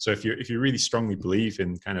future. So if you really strongly believe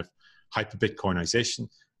in kind of hyperbitcoinization,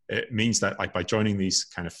 it means that like by joining these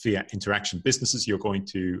kind of fiat interaction businesses, you're going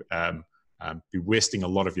to be wasting a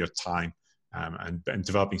lot of your time and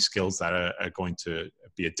developing skills that are going to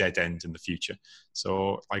be a dead end in the future.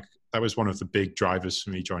 So like that was one of the big drivers for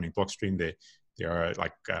me joining Blockstream. They are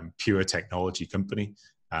like pure technology company.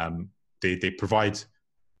 They provide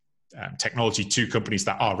technology to companies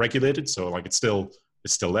that are regulated. So like it's still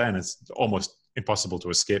there, and it's almost impossible to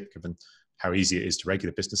escape given how easy it is to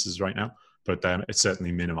regulate businesses right now. But it's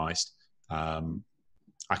certainly minimized. I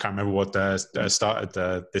can't remember what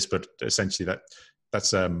started this, but essentially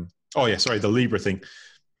that's oh yeah, sorry, the Libra thing.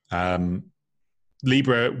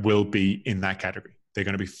 Libra will be in that category. They're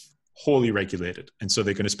going to be wholly regulated, and so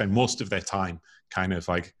they're going to spend most of their time kind of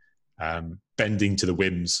like bending to the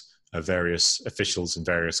whims of various officials in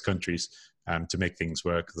various countries to make things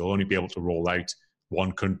work. They'll only be able to roll out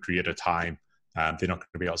one country at a time. They're not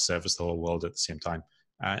going to be able to service the whole world at the same time.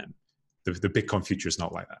 The Bitcoin future is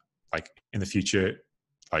not like that. Like in the future,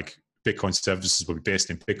 like Bitcoin services will be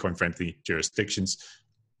based in Bitcoin-friendly jurisdictions,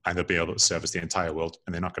 and they'll be able to service the entire world,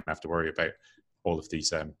 and they're not going to have to worry about all of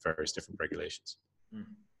these various different regulations.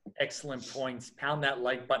 Excellent points. Pound that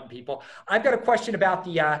like button, people. I've got a question about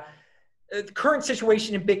the current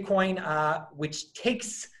situation in Bitcoin, which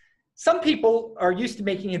takes some people are used to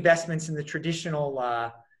making investments in the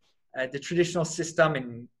traditional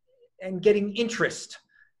system and getting interest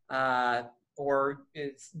or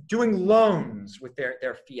doing loans with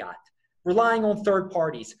their fiat, relying on third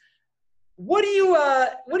parties. What do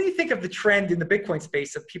you think of the trend in the Bitcoin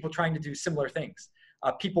space of people trying to do similar things?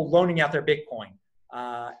 People loaning out their Bitcoin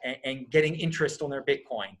and getting interest on their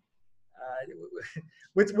Bitcoin.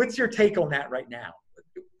 What's your take on that right now,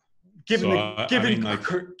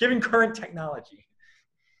 given current technology?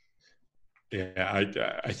 Yeah,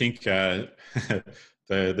 I think the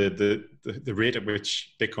rate at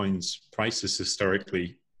which Bitcoin's price has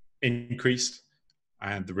historically increased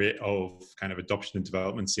and the rate of kind of adoption and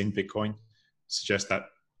developments in Bitcoin suggest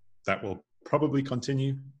that will probably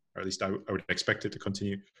continue, or at least I would expect it to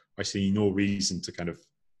continue. I see no reason to kind of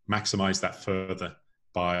maximize that further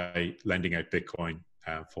by lending out Bitcoin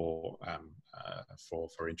for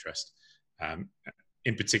interest.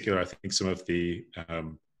 In particular, I think some of the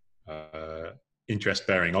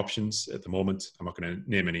interest-bearing options at the moment, I'm not going to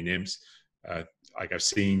name any names, like I've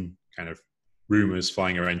seen kind of rumors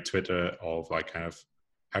flying around Twitter of like kind of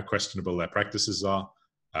how questionable their practices are.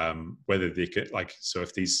 whether they could, like, so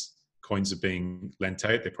if these coins are being lent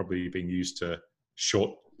out, they're probably being used to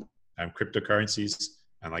short cryptocurrencies.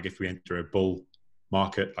 And like, if we enter a bull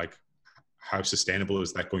market, like, how sustainable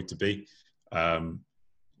is that going to be?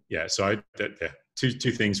 So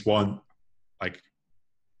two things. One, like,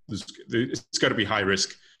 it's got to be high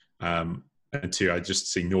risk. And two, I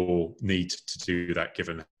just see no need to do that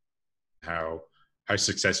given how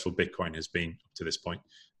successful Bitcoin has been up to this point.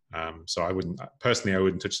 So I wouldn't touch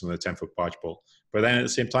on the 10-foot barge pole. But then at the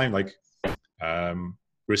same time, like,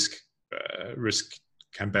 risk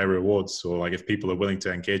can bear rewards. So like, if people are willing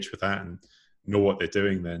to engage with that and know what they're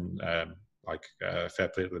doing, then fair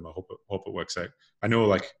play to them. I hope it works out. I know,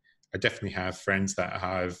 like, I definitely have friends that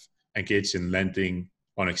have engaged in lending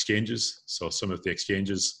on exchanges. So some of the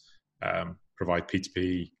exchanges provide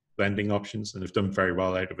P2P lending options and have done very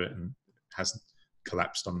well out of it and hasn't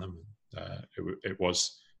collapsed on them. It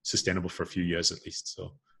was sustainable for a few years at least.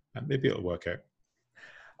 So maybe it'll work out.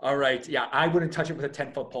 All right. Yeah, I wouldn't touch it with a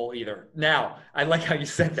 10-foot pole either. Now, I like how you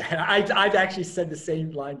said that. I've actually said the same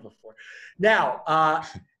line before. Now,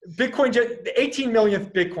 Bitcoin, the 18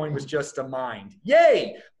 millionth Bitcoin was just a mined.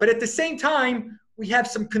 Yay! But at the same time, we have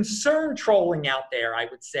some concern trolling out there, I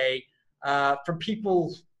would say, from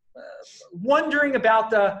people wondering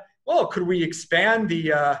about could we expand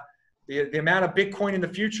the amount of Bitcoin in the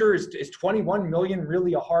future? Is 21 million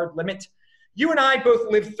really a hard limit? You and I both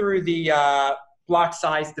lived through the block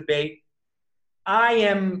size debate. I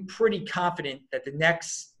am pretty confident that the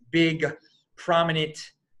next big prominent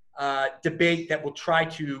debate that will try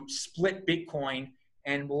to split Bitcoin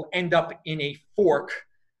and will end up in a fork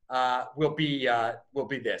will be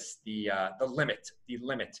this, the limit.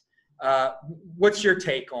 What's your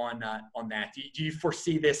take on that? Do you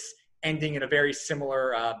foresee this ending in a very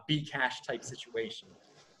similar Bcash type situation?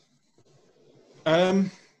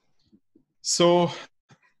 So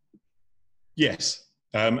yes,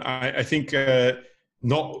 I think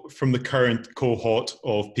not from the current cohort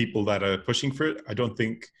of people that are pushing for it. I don't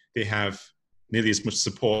think they have nearly as much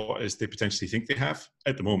support as they potentially think they have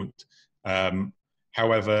at the moment.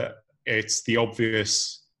 However, it's the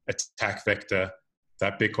obvious attack vector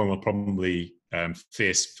that Bitcoin will probably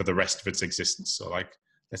face for the rest of its existence. So like,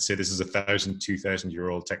 let's say this is 1,000,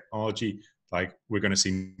 2,000-year-old technology. Like, we're going to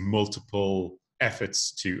see multiple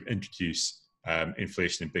efforts to introduce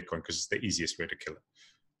inflation in Bitcoin because it's the easiest way to kill it.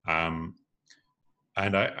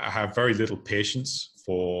 And I have very little patience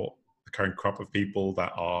for the current crop of people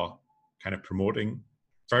that are kind of promoting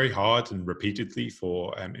very hard and repeatedly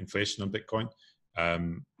for inflation on Bitcoin.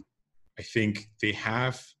 I think they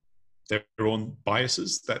have their own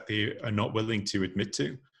biases that they are not willing to admit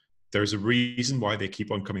to. There's a reason why they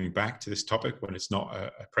keep on coming back to this topic when it's not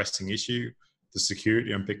a pressing issue. The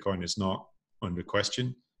security on Bitcoin is not under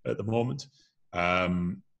question at the moment.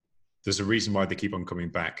 There's a reason why they keep on coming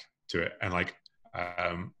back to it. And like,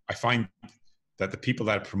 I find that the people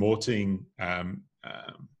that are promoting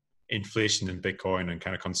inflation in Bitcoin and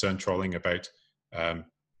kind of concern trolling about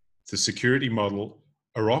the security model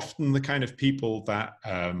are often the kind of people that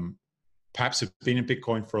perhaps have been in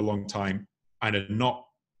Bitcoin for a long time and are not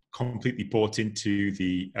completely bought into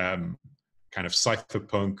the kind of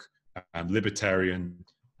cypherpunk, libertarian,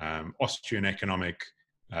 Austrian economic,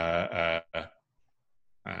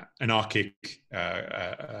 anarchic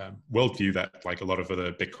worldview that like a lot of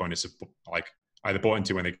other Bitcoiners have like either bought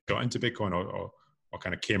into when they got into Bitcoin or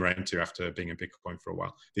kind of came around to after being in Bitcoin for a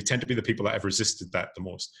while. They tend to be the people that have resisted that the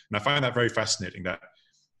most. And I find that very fascinating that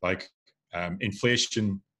like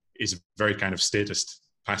inflation is a very kind of statist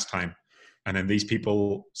pastime. And then these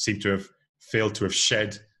people seem to have failed to have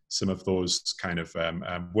shed some of those kind of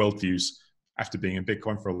worldviews after being in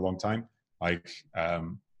Bitcoin for a long time. Like,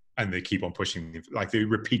 and they keep on pushing, like they're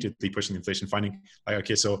repeatedly pushing inflation, finding like,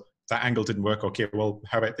 okay, so that angle didn't work. Okay, well,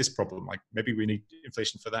 how about this problem? Like maybe we need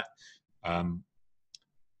inflation for that.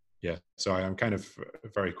 Yeah, so I'm kind of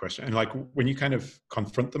very questioning. And like when you kind of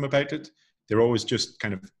confront them about it, they're always just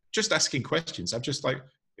kind of just asking questions. I'm just like,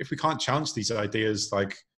 if we can't challenge these ideas,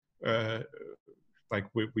 like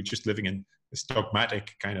we're just living in this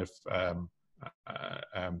dogmatic kind of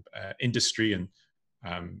industry, and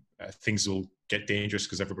things will get dangerous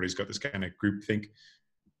because everybody's got this kind of group think.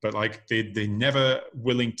 But like they're never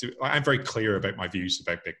willing to. I'm very clear about my views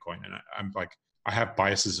about Bitcoin, and I'm like, I have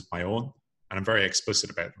biases of my own, and I'm very explicit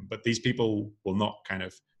about them. But these people will not kind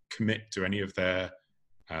of commit to any of their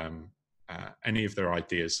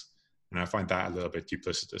ideas, and I find that a little bit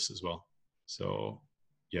duplicitous as well. So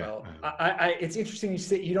yeah. Well, it's interesting you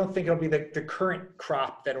say you don't think it'll be the current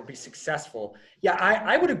crop that'll be successful. Yeah,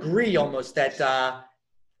 I would agree almost that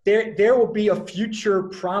there will be a future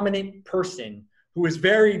prominent person who is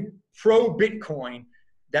very pro Bitcoin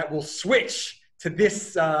that will switch to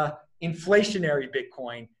this inflationary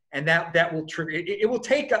Bitcoin, and that will trigger. It will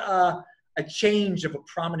take a change of a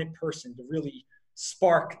prominent person to really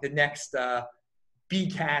spark the next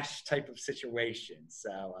Bcash type of situation.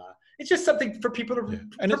 So it's just something for people to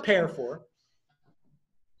prepare for.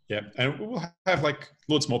 Yeah, and we'll have like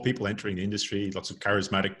loads more people entering the industry, lots of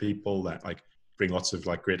charismatic people that like bring lots of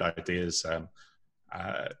like great ideas.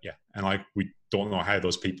 Yeah, and like we don't know how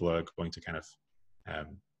those people are going to kind of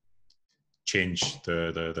change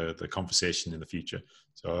the conversation in the future.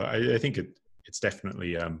 So I think it's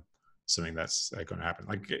definitely something that's going to happen.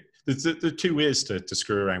 Like there's the two ways to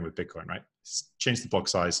screw around with Bitcoin, right? Change the block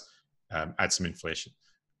size, add some inflation,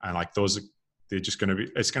 and like they're just going to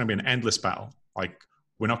be. It's going to be an endless battle. Like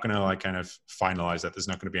we're not going to like kind of finalize that. There's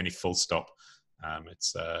not going to be any full stop.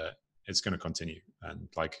 It's going to continue, and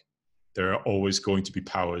like there are always going to be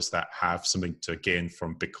powers that have something to gain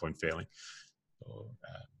from Bitcoin failing. So,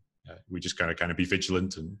 we just got to kind of be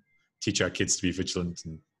vigilant and teach our kids to be vigilant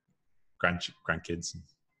and grandkids. And,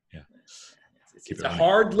 yeah. It's a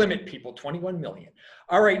hard limit, people, 21 million.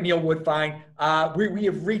 All right, Neil Woodfine, we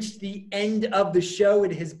have reached the end of the show.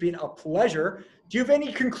 It has been a pleasure. Do you have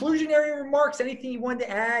any conclusionary remarks, anything you wanted to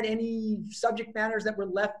add, any subject matters that were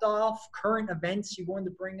left off, current events you wanted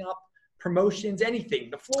to bring up, promotions, anything?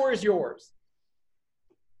 The floor is yours.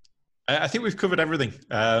 I think we've covered everything.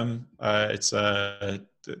 That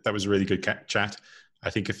was a really good chat. I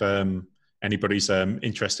think if anybody's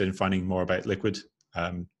interested in finding more about Liquid,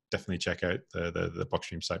 definitely check out the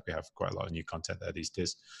Blockstream site. We have quite a lot of new content there these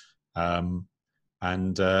days. Yeah,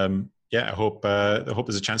 I hope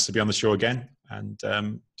there's a chance to be on the show again and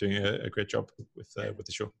doing a great job with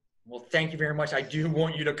the show. Well, thank you very much. I do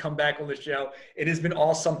want you to come back on the show. It has been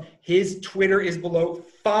awesome. His Twitter is below.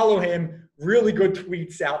 Follow him. Really good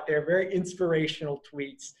tweets out there. Very inspirational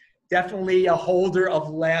tweets. Definitely a holder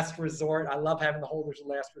of last resort. I love having the holders of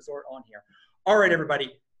last resort on here. All right,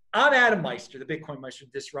 everybody. I'm Adam Meister, the Bitcoin Meister,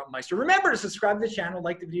 Disrupt Meister. Remember to subscribe to the channel,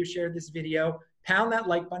 like the video, share this video, pound that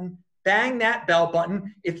like button, bang that bell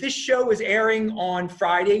button. If this show is airing on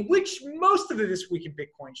Friday, which most of the This Week in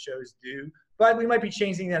Bitcoin shows do, but we might be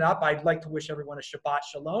changing that up. I'd like to wish everyone a Shabbat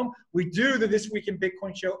Shalom. We do the This Week in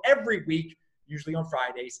Bitcoin show every week, usually on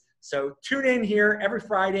Fridays. So tune in here every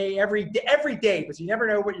Friday, every day, because you never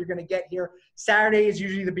know what you're going to get here. Saturday is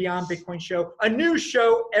usually the Beyond Bitcoin show. A new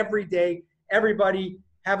show every day. Everybody,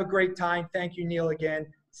 have a great time. Thank you, Neil, again.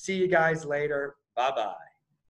 See you guys later. Bye-bye.